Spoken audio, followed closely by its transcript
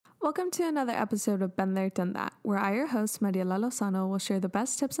Welcome to another episode of Been There, Done That, where I, your host, Mariela Lozano, will share the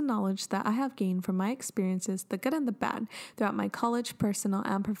best tips and knowledge that I have gained from my experiences, the good and the bad, throughout my college, personal,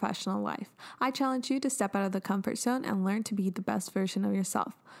 and professional life. I challenge you to step out of the comfort zone and learn to be the best version of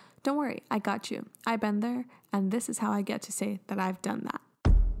yourself. Don't worry, I got you. I've been there, and this is how I get to say that I've done that.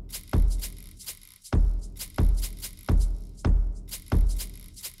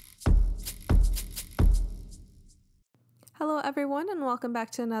 Hello, everyone, and welcome back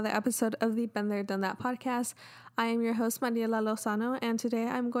to another episode of the Been There, Done That podcast. I am your host, Mariela Lozano, and today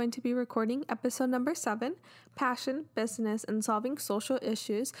I'm going to be recording episode number 7, Passion, Business, and Solving Social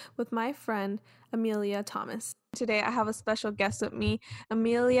Issues with my friend, Amelia Thomas. Today I have a special guest with me.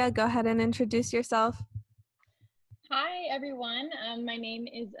 Amelia, go ahead and introduce yourself. Hi, everyone. My name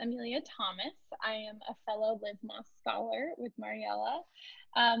is Amelia Thomas. I am a fellow Live Más scholar with Mariela.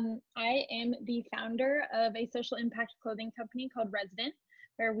 I am the founder of a social impact clothing company called Resident,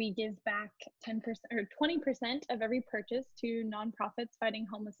 where we give back 10% or 20% of every purchase to nonprofits fighting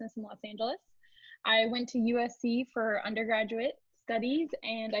homelessness in Los Angeles. I went to USC for undergraduate studies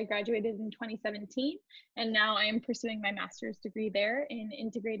and I graduated in 2017. And now I am pursuing my master's degree there in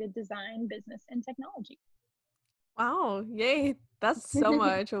integrated design, business, and technology. Wow, yay. That's so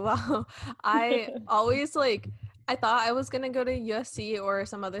much. Wow. I always I thought I was going to go to USC or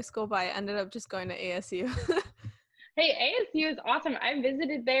some other school, but I ended up just going to ASU. Hey, ASU is awesome. I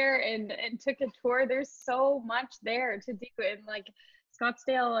visited there and took a tour. There's so much there to do, and like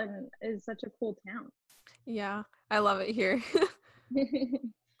Scottsdale and is such a cool town. Yeah, I love it here.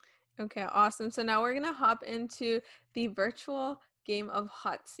 Okay, awesome. So now we're going to hop into the virtual game of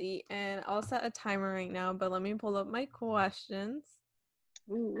Hot Seat, and I'll set a timer right now, but let me pull up my questions.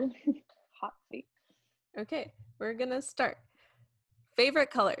 Ooh, hot seat. Okay, we're going to start.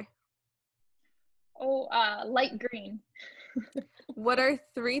 Favorite color? Oh, light green. What are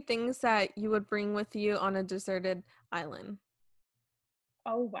 3 things that you would bring with you on a deserted island?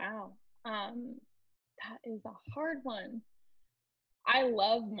 Oh, wow. That is a hard one. I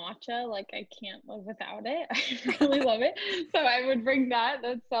love matcha. Like, I can't live without it. I really love it. So I would bring that.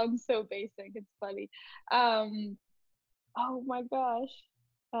 That sounds so basic. It's funny. Oh my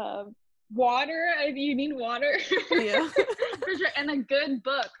gosh. Water. You need water. Yeah. For sure. And a good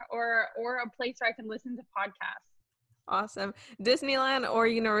book or a place where I can listen to podcasts. Awesome. Disneyland or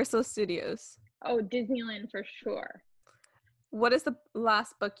Universal Studios? Oh, Disneyland for sure. What is the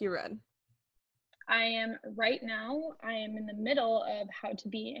last book you read? I am in the middle of How to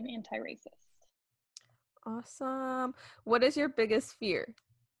Be an Anti-Racist. Awesome. What is your biggest fear?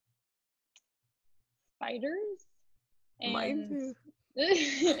 Spiders Mine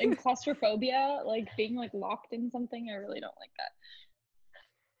too. and claustrophobia, like being like locked in something. I really don't like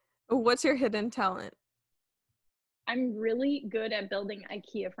that. What's your hidden talent? I'm really good at building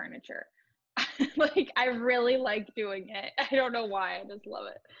IKEA furniture. Like, I really like doing it. I don't know why. I just love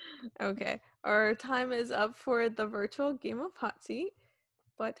it. Okay. Our time is up for the virtual game of Hot Seat,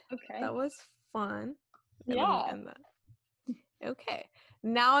 but that was fun. And Yeah. let me end that. Okay.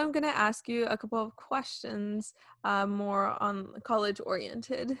 Now I'm going to ask you a couple of questions more on college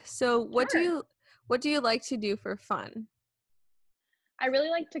oriented. So what do you like to do for fun? I really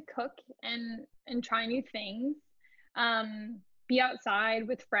like to cook and try new things. Be outside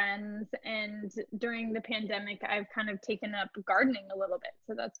with friends, and during the pandemic I've kind of taken up gardening a little bit,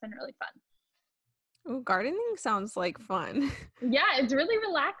 so that's been really fun. Ooh, gardening sounds like fun. Yeah, it's really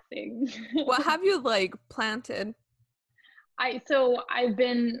relaxing. What have you planted? My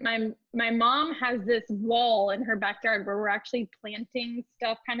mom has this wall in her backyard where we're actually planting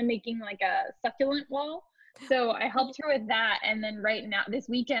stuff, kind of making like a succulent wall. So I helped her with that. And then right now, this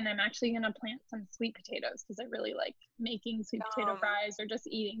weekend, I'm actually going to plant some sweet potatoes because I really like making sweet potato fries or just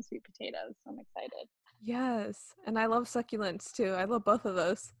eating sweet potatoes. So I'm excited. Yes. And I love succulents too. I love both of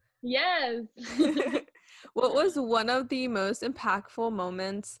those. Yes. What was one of the most impactful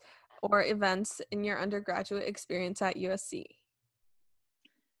moments or events in your undergraduate experience at USC?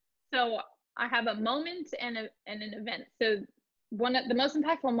 So I have a moment and an event. So one of the most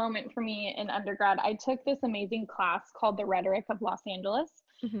impactful moment for me in undergrad, I took this amazing class called The Rhetoric of Los Angeles,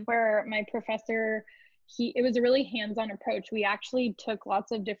 where my professor, it was a really hands-on approach. We actually took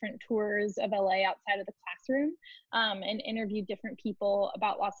lots of different tours of LA outside of the classroom and interviewed different people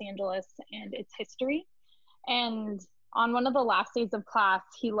about Los Angeles and its history. And on one of the last days of class,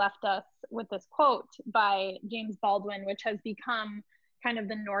 he left us with this quote by James Baldwin, which has become kind of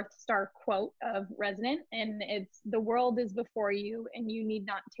the North Star quote of Resident. And it's, "The world is before you and you need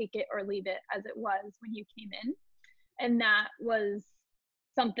not take it or leave it as it was when you came in." And that was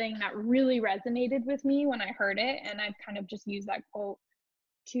something that really resonated with me when I heard it. And I've kind of just used that quote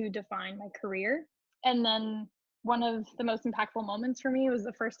to define my career. And then one of the most impactful moments for me was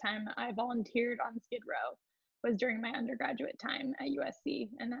the first time I volunteered on Skid Row was during my undergraduate time at USC,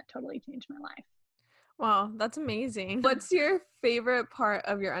 and that totally changed my life. Wow, that's amazing. What's your favorite part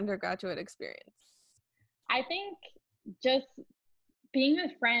of your undergraduate experience? I think just being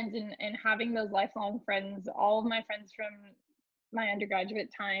with friends and having those lifelong friends. All of my friends from my undergraduate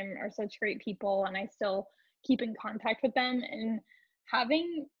time are such great people, and I still keep in contact with them. And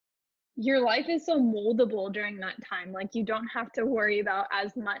having your life is so moldable during that time. Like, you don't have to worry about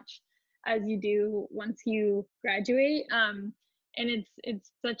as much as you do once you graduate. And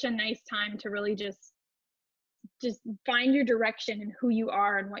it's such a nice time to really just find your direction and who you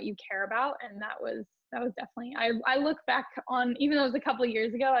are and what you care about. And that was definitely, I look back on, even though it was a couple of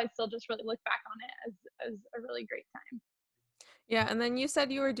years ago, I still just really look back on it as a really great time. Yeah, and then you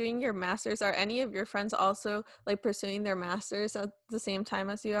said you were doing your master's. Are any of your friends also like pursuing their master's at the same time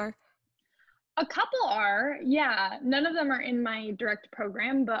as you are? A couple are, yeah. None of them are in my direct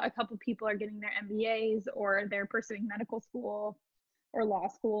program, but a couple people are getting their MBAs, or they're pursuing medical school or law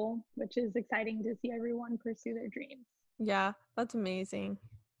school, which is exciting to see everyone pursue their dreams. Yeah, that's amazing.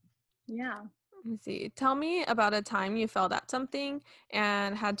 Yeah. Let me see. Tell me about a time you failed at something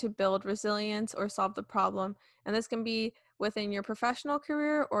and had to build resilience or solve the problem. And this can be within your professional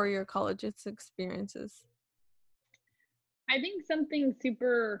career or your college's experiences. I think something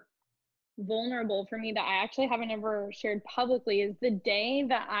super vulnerable for me that I actually haven't ever shared publicly is the day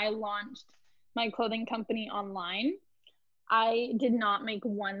that I launched my clothing company online. I did not make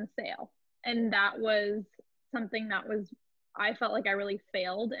one sale. And that was something that was, I felt like I really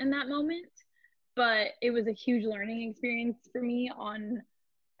failed in that moment. But it was a huge learning experience for me on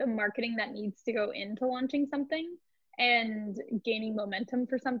the marketing that needs to go into launching something and gaining momentum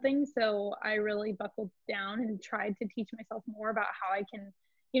for something. So I really buckled down and tried to teach myself more about how I can,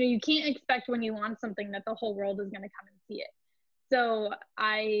 you can't expect when you launch something that the whole world is going to come and see it. So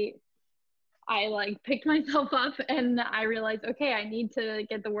I like picked myself up and I realized, okay, I need to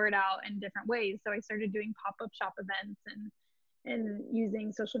get the word out in different ways. So I started doing pop-up shop events and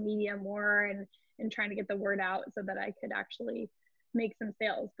using social media more and trying to get the word out so that I could actually make some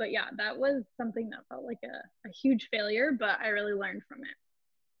sales. But yeah, that was something that felt like a huge failure, but I really learned from it.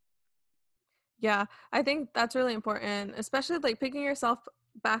 Yeah, I think that's really important, especially like picking yourself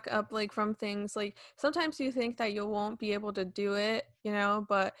back up like from things like sometimes you think that you won't be able to do it,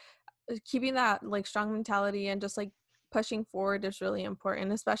 but keeping that like strong mentality and just like pushing forward is really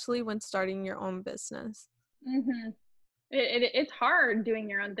important, especially when starting your own business. Mm-hmm. It's hard doing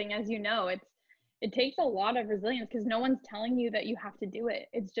your own thing, as you know. It takes a lot of resilience because no one's telling you that you have to do it.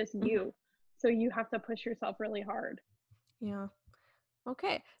 It's just Mhm. you. So you have to push yourself really hard. Yeah.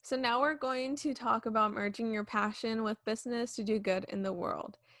 Okay. So now we're going to talk about merging your passion with business to do good in the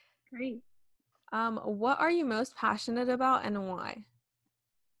world. Great. What are you most passionate about and why?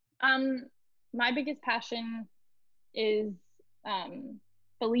 Um, my biggest passion is um,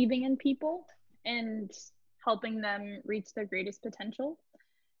 believing in people and helping them reach their greatest potential.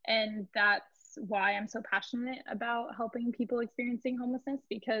 And that's why I'm so passionate about helping people experiencing homelessness,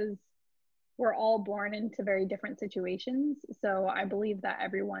 because we're all born into very different situations. So I believe that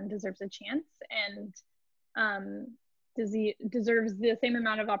everyone deserves a chance and um, deserves the same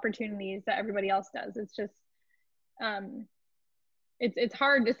amount of opportunities that everybody else does. It's just um, it's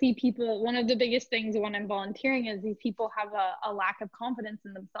hard to see people. One of the biggest things when I'm volunteering is these people have a lack of confidence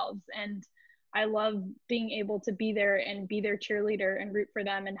in themselves, and I love being able to be there and be their cheerleader and root for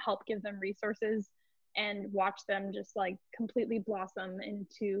them and help give them resources and watch them just like completely blossom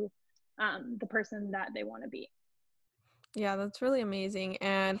into the person that they want to be. Yeah, that's really amazing.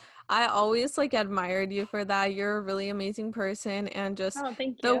 And I always like admired you for that. You're a really amazing person, and just Oh,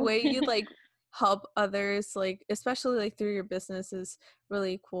 thank the you. way you like help others, like especially like through your business is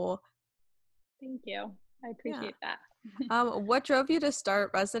really cool. Thank you. I Yeah. appreciate that. What drove you to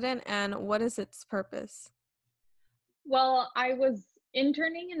start Resident and what is its purpose? Well, I was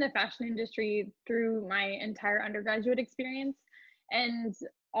interning in the fashion industry through my entire undergraduate experience. And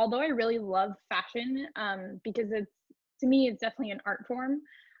although I really love fashion, because to me, it's definitely an art form,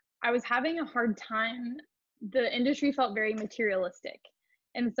 I was having a hard time. The industry felt very materialistic.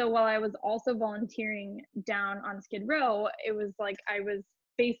 And so while I was also volunteering down on Skid Row, it was like I was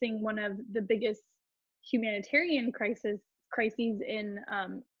facing one of the biggest humanitarian crises in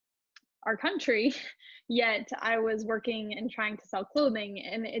our country. Yet I was working and trying to sell clothing,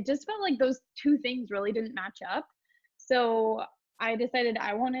 and it just felt like those two things really didn't match up. So I decided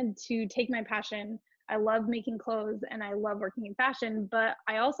I wanted to take my passion. I love making clothes and I love working in fashion, but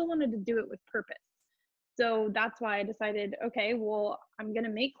I also wanted to do it with purpose. So that's why I decided, okay, well, I'm going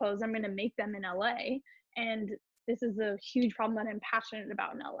to make clothes. I'm going to make them in LA. And this is a huge problem that I'm passionate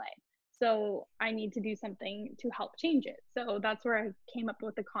about in LA. So I need to do something to help change it. So that's where I came up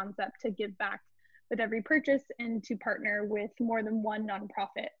with the concept to give back with every purchase and to partner with more than one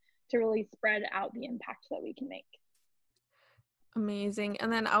nonprofit to really spread out the impact that we can make. Amazing.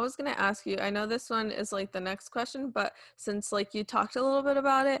 And then I was going to ask you, I know this one is like the next question, but since like you talked a little bit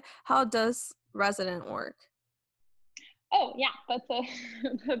about it, how does Resident work? Oh yeah, that's a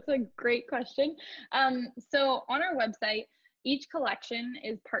that's a great question. So on our website, each collection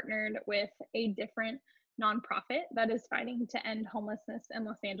is partnered with a different nonprofit that is fighting to end homelessness in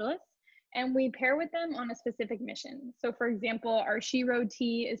Los Angeles, and we pair with them on a specific mission. So, for example, our Shiro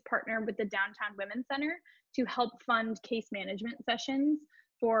Tea is partnered with the Downtown Women's Center to help fund case management sessions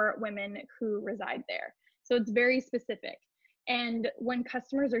for women who reside there. So it's very specific. And when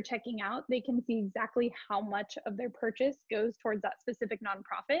customers are checking out, they can see exactly how much of their purchase goes towards that specific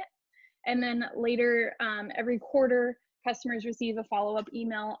nonprofit. And then later, every quarter, customers receive a follow-up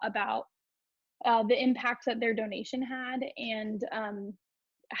email about the impact that their donation had and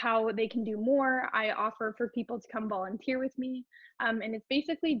how they can do more. I offer for people to come volunteer with me. And it's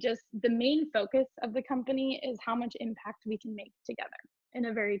basically just the main focus of the company is how much impact we can make together in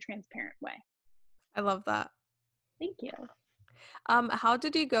a very transparent way. I love that. Thank you. How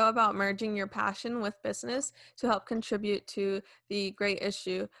did you go about merging your passion with business to help contribute to the great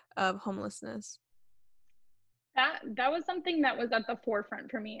issue of homelessness? That was something that was at the forefront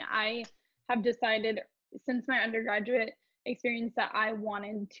for me. I have decided since my undergraduate experience that I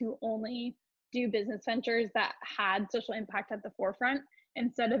wanted to only do business ventures that had social impact at the forefront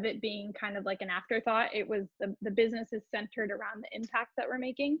instead of it being kind of like an afterthought. It was the business is centered around the impact that we're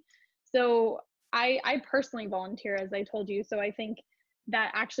making. So I personally volunteer, as I told you. So I think that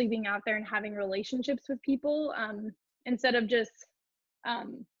actually being out there and having relationships with people, instead of just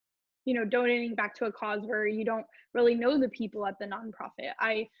donating back to a cause where you don't really know the people at the nonprofit.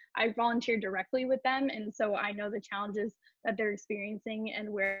 I volunteer directly with them, and so I know the challenges that they're experiencing and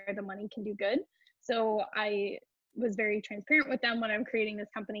where the money can do good. So I was very transparent with them when I'm creating this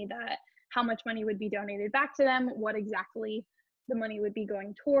company that how much money would be donated back to them, what exactly the money would be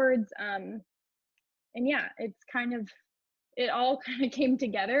going towards. And yeah, it all kind of came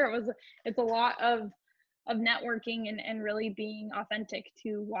together. It's a lot of networking and really being authentic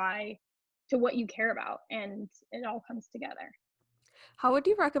to what you care about, and it all comes together. How would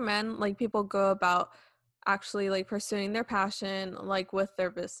you recommend like people go about actually like pursuing their passion like with their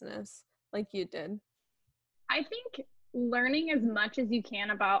business like you did? I think learning as much as you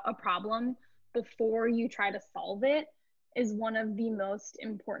can about a problem before you try to solve it is one of the most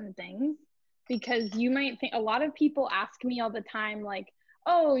important things, because you might think, a lot of people ask me all the time like,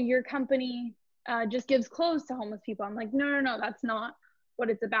 oh, your company just gives clothes to homeless people. I'm like, no, that's not what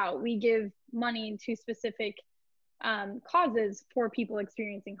it's about. We give money to specific causes for people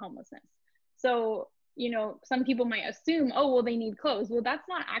experiencing homelessness. So, some people might assume, oh, well, they need clothes. Well, that's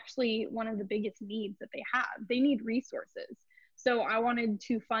not actually one of the biggest needs that they have. They need resources. So I wanted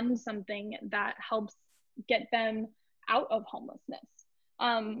to fund something that helps get them out of homelessness.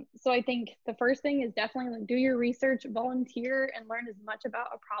 So I think the first thing is definitely like do your research, volunteer, and learn as much about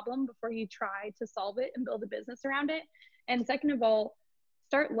a problem before you try to solve it and build a business around it. And second of all,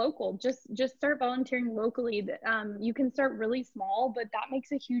 start local. Just start volunteering locally. You can start really small, but that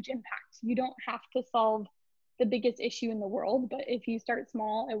makes a huge impact. You don't have to solve the biggest issue in the world, but if you start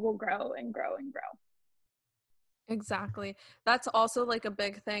small, it will grow and grow and grow. Exactly. That's also like a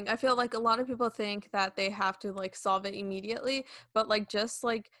big thing. I feel like a lot of people think that they have to like solve it immediately, but like just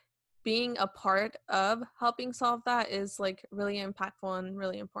like being a part of helping solve that is like really impactful and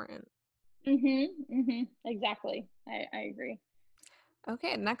really important. Exactly. I agree.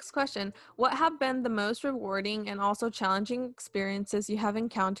 Okay, next question. What have been the most rewarding and also challenging experiences you have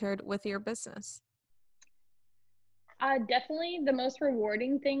encountered with your business? Definitely the most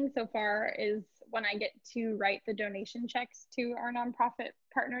rewarding thing so far is when I get to write the donation checks to our nonprofit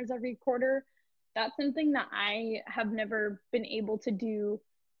partners every quarter. That's something that I have never been able to do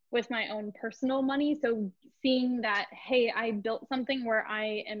with my own personal money. So seeing that, hey, I built something where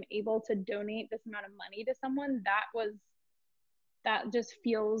I am able to donate this amount of money to someone, that just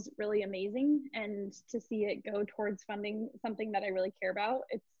feels really amazing. And to see it go towards funding something that I really care about,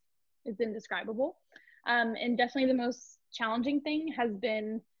 it's indescribable. And definitely the most challenging thing has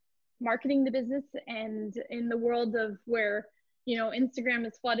been marketing the business, and in the world of where Instagram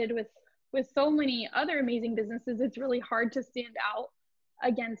is flooded with so many other amazing businesses, it's really hard to stand out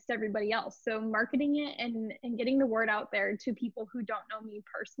against everybody else. So marketing it and getting the word out there to people who don't know me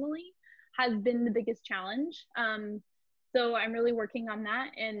personally has been the biggest challenge. So I'm really working on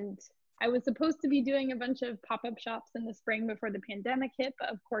that. And I was supposed to be doing a bunch of pop-up shops in the spring before the pandemic hit, but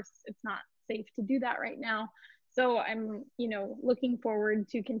of course it's not safe to do that right now. So I'm, looking forward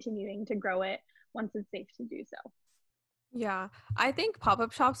to continuing to grow it once it's safe to do so. Yeah, I think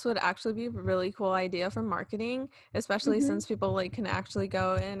pop-up shops would actually be a really cool idea for marketing, especially Mm-hmm. since people like can actually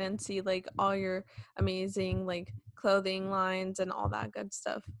go in and see like all your amazing like clothing lines and all that good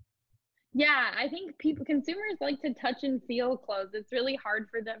stuff. Yeah, I think consumers like to touch and feel clothes. It's really hard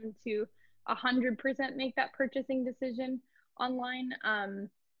for them to 100% make that purchasing decision online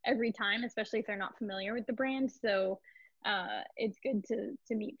every time, especially if they're not familiar with the brand. So it's good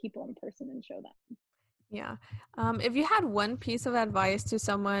to meet people in person and show them. Yeah. If you had one piece of advice to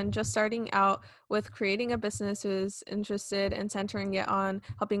someone just starting out with creating a business who's interested in centering it on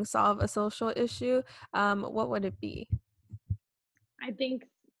helping solve a social issue, what would it be? I think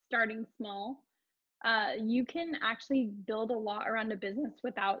starting small, you can actually build a lot around a business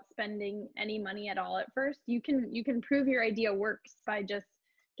without spending any money at all at first. You can prove your idea works by just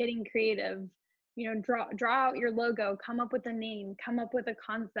getting creative. Draw out your logo, come up with a name, come up with a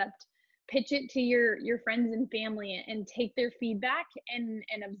concept, pitch it to your friends and family, and take their feedback and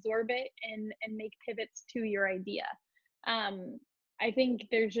absorb it and make pivots to your idea. Um, I think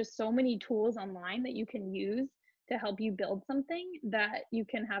there's just so many tools online that you can use to help you build something that you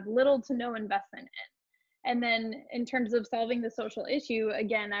can have little to no investment in. And then in terms of solving the social issue,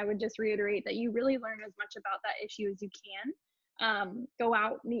 again, I would just reiterate that you really learn as much about that issue as you can. Go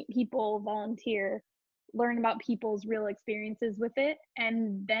out, meet people, volunteer, learn about people's real experiences with it,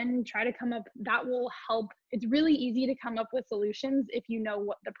 and then try to come up. That will help. It's really easy to come up with solutions if you know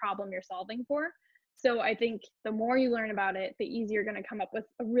what the problem you're solving for. So I think the more you learn about it, the easier you're going to come up with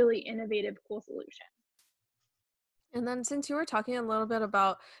a really innovative, cool solution. And then since you were talking a little bit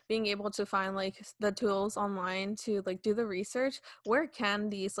about being able to find like the tools online to like do the research, where can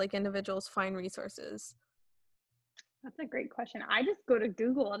these like individuals find resources? That's a great question. I just go to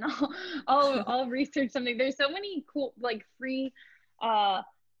Google and I'll research something. There's so many cool like free uh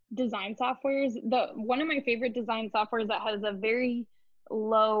design softwares. The one of my favorite design softwares that has a very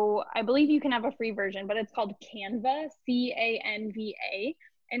low, I believe you can have a free version, but it's called Canva, Canva,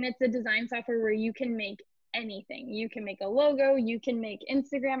 and it's a design software where you can make anything. You can make a logo, you can make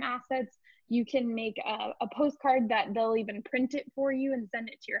Instagram assets, you can make a postcard that they'll even print it for you and send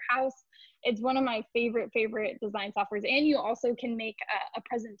it to your house. It's one of my favorite design softwares, and you also can make a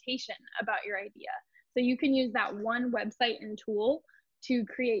presentation about your idea. So you can use that one website and tool to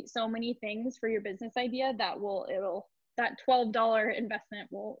create so many things for your business idea that that $12 investment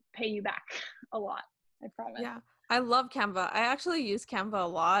will pay you back a lot, I promise. Yeah, I love Canva. I actually use Canva a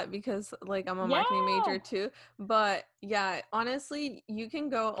lot because like I'm a marketing Yeah. major too. But yeah, honestly, you can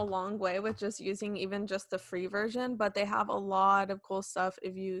go a long way with just using even just the free version, but they have a lot of cool stuff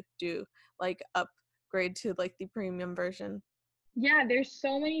if you do like upgrade to like the premium version. Yeah, there's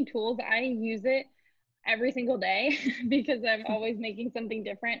so many tools. I use it every single day because I'm always making something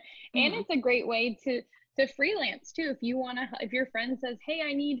different. And Mhm. it's a great way to freelance too. If your friend says, "Hey,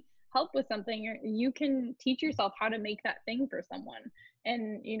 I need help with something," you can teach yourself how to make that thing for someone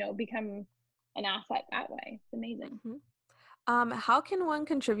and, become an asset that way. It's amazing. Mhm. How can one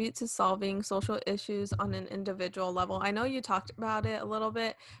contribute to solving social issues on an individual level? I know you talked about it a little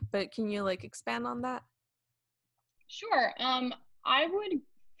bit, but can you like expand on that? Sure. I would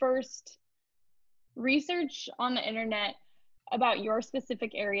first research on the internet about your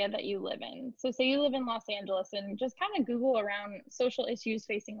specific area that you live in. So, say you live in Los Angeles and just kind of Google around social issues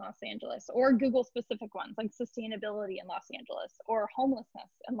facing Los Angeles, or Google specific ones like sustainability in Los Angeles or homelessness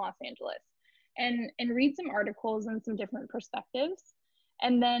in Los Angeles, and read some articles and some different perspectives.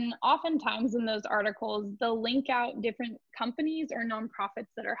 And then, oftentimes in those articles, they'll link out different companies or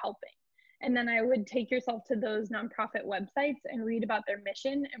nonprofits that are helping. And then I would take yourself to those nonprofit websites and read about their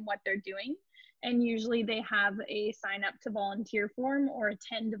mission and what they're doing, and usually they have a sign up to volunteer form or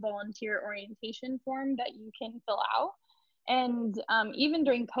attend volunteer orientation form that you can fill out. And even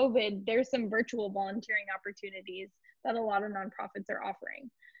during COVID, there's some virtual volunteering opportunities that a lot of nonprofits are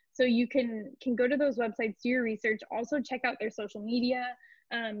offering. So you can go to those websites, do your research, also check out their social media.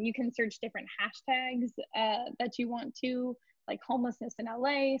 You can search different hashtags that you want to, like homelessness in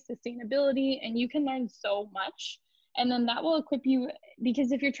LA, sustainability, and you can learn so much. And then that will equip you,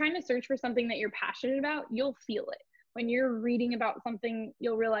 because if you're trying to search for something that you're passionate about, you'll feel it. When you're reading about something,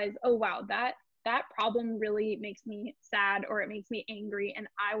 you'll realize, oh wow, that problem really makes me sad, or it makes me angry, and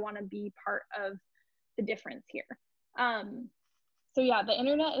I want to be part of the difference here. Um, so yeah, the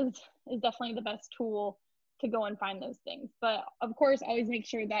internet is definitely the best tool to go and find those things. But of course, always make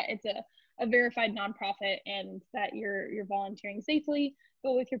sure that it's a verified nonprofit and that you're volunteering safely,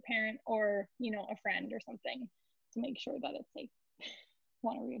 go with your parent or, you know, a friend or something to make sure that it's safe.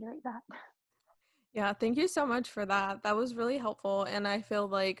 Want to reiterate that. Yeah, thank you so much for that. That was really helpful. And I feel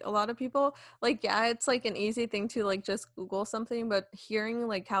like a lot of people, like, yeah, it's like an easy thing to like just Google something, but hearing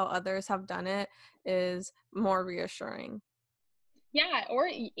like how others have done it is more reassuring. Yeah, or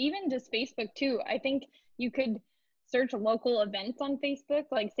even just Facebook too. I think you could search local events on Facebook,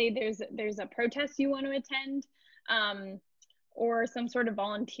 like say there's a protest you want to attend, um, or some sort of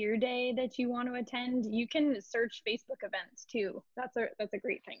volunteer day that you want to attend. You can search Facebook events too. That's a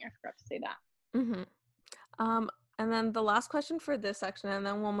great thing. I forgot to say that. Mm-hmm. Um, and then the last question for this section, and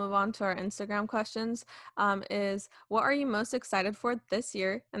then we'll move on to our Instagram questions, is what are you most excited for this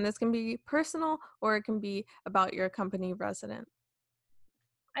year? And this can be personal or it can be about your company resident.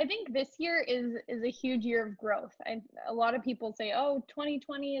 I think this year is a huge year of growth. A lot of people say, "Oh,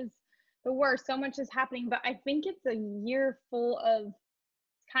 2020 is the worst. So much is happening," but I think it's a year full of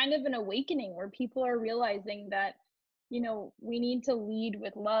kind of an awakening where people are realizing that, you know, we need to lead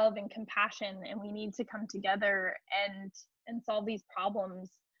with love and compassion, and we need to come together and solve these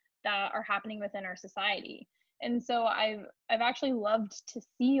problems that are happening within our society. And so I've actually loved to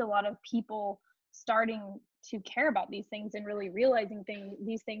see a lot of people starting to care about these things and really realizing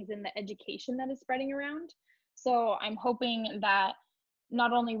these things in the education that is spreading around. So I'm hoping that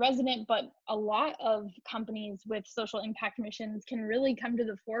not only resident but a lot of companies with social impact missions can really come to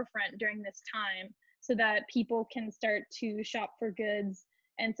the forefront during this time so that people can start to shop for goods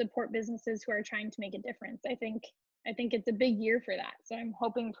and support businesses who are trying to make a difference. I think it's a big year for that. So I'm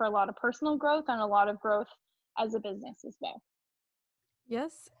hoping for a lot of personal growth and a lot of growth as a business as well.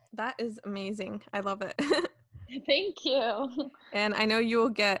 Yes, that is amazing. I love it. Thank you. And I know you will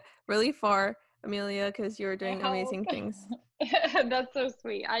get really far, Amelia, because you're I doing hope. amazing things. That's so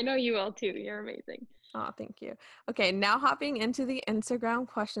sweet. I know you will too. You're amazing. Oh, thank you. Okay, now hopping into the Instagram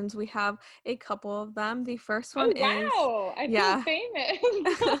questions, we have a couple of them. The first one Oh is, wow, I feel yeah, famous.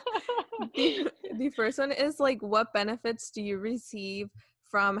 the first one is like, what benefits do you receive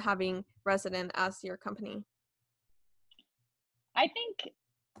from having Resident as your company? I think,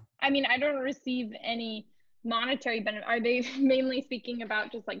 I mean, I don't receive any monetary benefit. Are they mainly speaking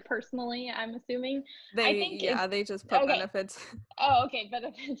about just like personally, I'm assuming? I think it's They just put okay. benefits. Oh, okay,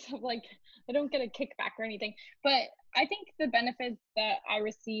 benefits of like I don't get a kickback or anything. But I think the benefits that I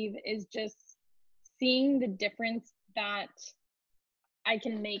receive is just seeing the difference that I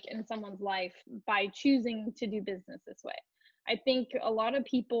can make in someone's life by choosing to do business this way. I think a lot of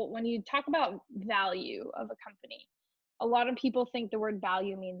people, when you talk about value of a company, a lot of people think the word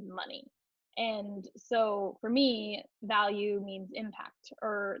value means money. And so for me, value means impact,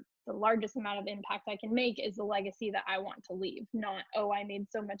 or the largest amount of impact I can make is the legacy that I want to leave, not, oh, I made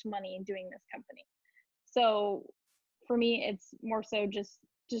so much money doing this company. So for me, it's more so just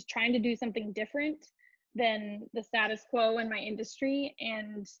trying to do something different than the status quo in my industry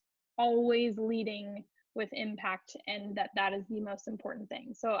and always leading with impact, and that is the most important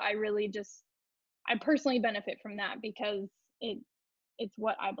thing. So I personally benefit from that because it's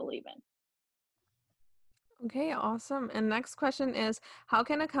what I believe in. Okay, awesome. And next question is, how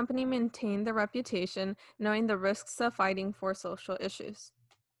can a company maintain the reputation knowing the risks of fighting for social issues?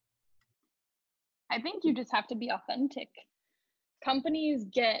 I think you just have to be authentic. Companies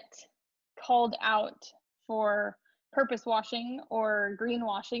get called out for purpose washing or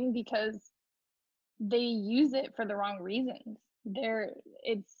greenwashing because they use it for the wrong reasons. There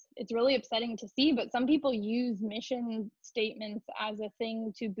it's really upsetting to see, but some people use mission statements as a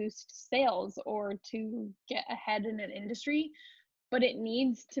thing to boost sales or to get ahead in an industry, but it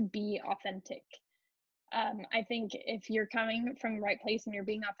needs to be authentic. I think if you're coming from the right place and you're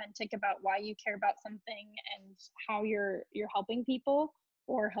being authentic about why you care about something and how you're helping people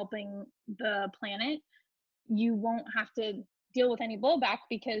or helping the planet, you won't have to deal with any blowback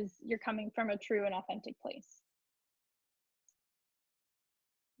because you're coming from a true and authentic place.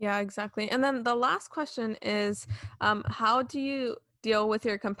 Yeah, exactly. And then the last question is, how do you deal with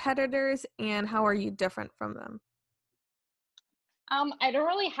your competitors and how are you different from them? I don't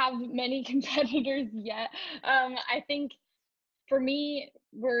really have many competitors yet. I think for me,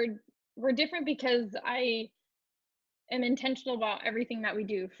 we're different because I am intentional about everything that we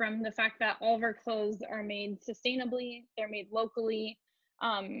do. From the fact that all of our clothes are made sustainably, they're made locally,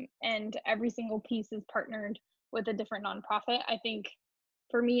 and every single piece is partnered with a different nonprofit. I think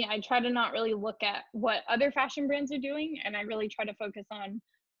for me, I try to not really look at what other fashion brands are doing, and I really try to focus on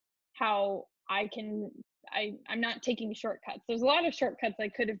how I can I'm not taking shortcuts. There's a lot of shortcuts I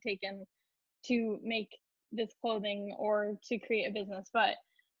could have taken to make this clothing or to create a business, but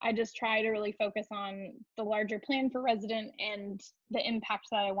I just try to really focus on the larger plan for resident and the impact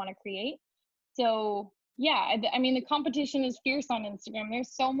that I want to create. So yeah, I mean, the competition is fierce on Instagram.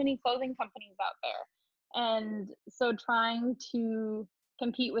 There's so many clothing companies out there. And so trying to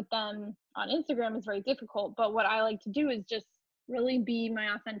compete with them on Instagram is very difficult. But what I like to do is just really be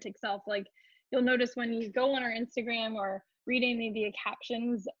my authentic self. Like, you'll notice when you go on our Instagram or read any of the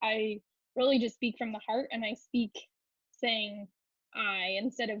captions, I really just speak from the heart, and I speak saying I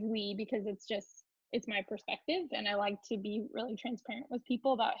instead of we, because it's my perspective, and I like to be really transparent with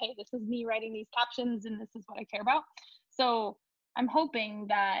people about, hey, this is me writing these captions and this is what I care about. So I'm hoping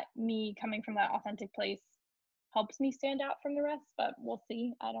that me coming from that authentic place helps me stand out from the rest, but we'll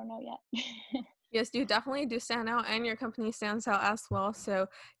see. I don't know yet. Yes, you definitely do stand out, and your company stands out as well. So,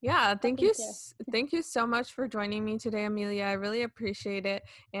 yeah, Oh, thank you. thank you so much for joining me today, Amelia. I really appreciate it,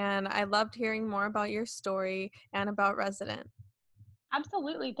 and I loved hearing more about your story and about Resident.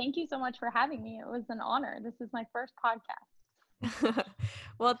 Absolutely. Thank you so much for having me. It was an honor. This is my first podcast.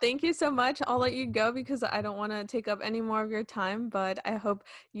 Well, thank you so much. I'll let you go because I don't want to take up any more of your time, but I hope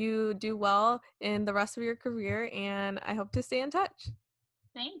you do well in the rest of your career, and I hope to stay in touch.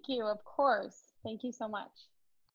 Thank you. Of course. Thank you so much.